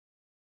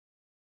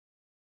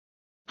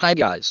Hi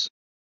guys.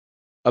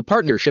 A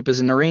partnership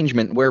is an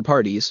arrangement where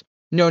parties,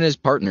 known as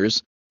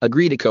partners,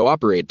 agree to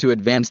cooperate to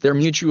advance their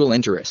mutual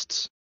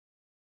interests.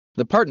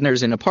 The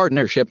partners in a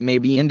partnership may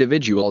be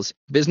individuals,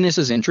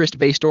 businesses,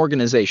 interest-based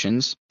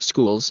organizations,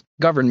 schools,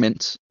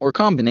 governments, or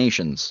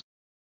combinations.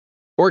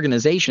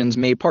 Organizations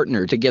may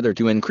partner together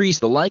to increase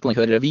the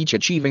likelihood of each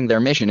achieving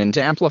their mission and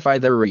to amplify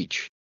their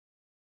reach.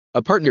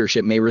 A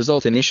partnership may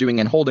result in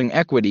issuing and holding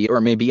equity or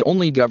may be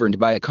only governed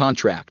by a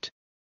contract.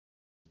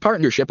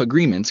 Partnership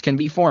agreements can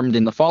be formed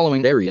in the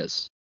following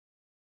areas.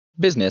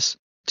 Business: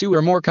 two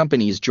or more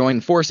companies join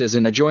forces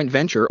in a joint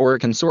venture or a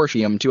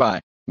consortium to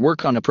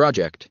work on a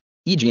project,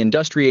 e.g.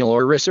 industrial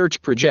or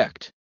research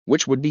project,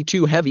 which would be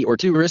too heavy or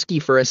too risky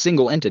for a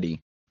single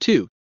entity.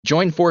 2.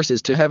 Join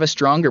forces to have a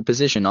stronger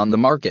position on the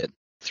market.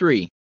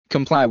 3.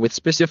 Comply with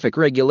specific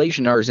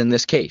regulation. In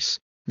this case,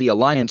 the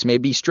alliance may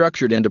be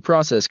structured in a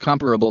process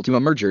comparable to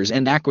a mergers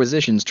and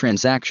acquisitions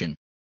transaction.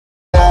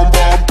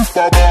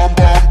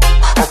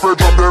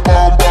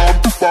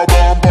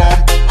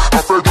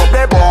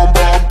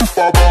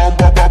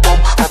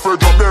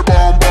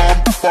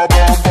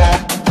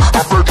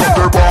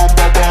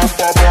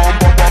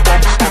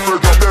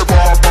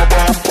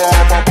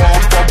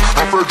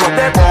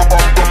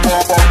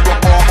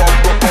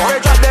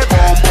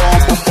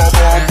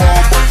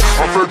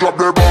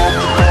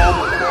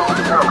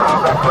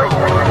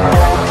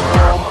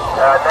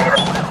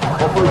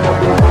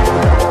 Negative.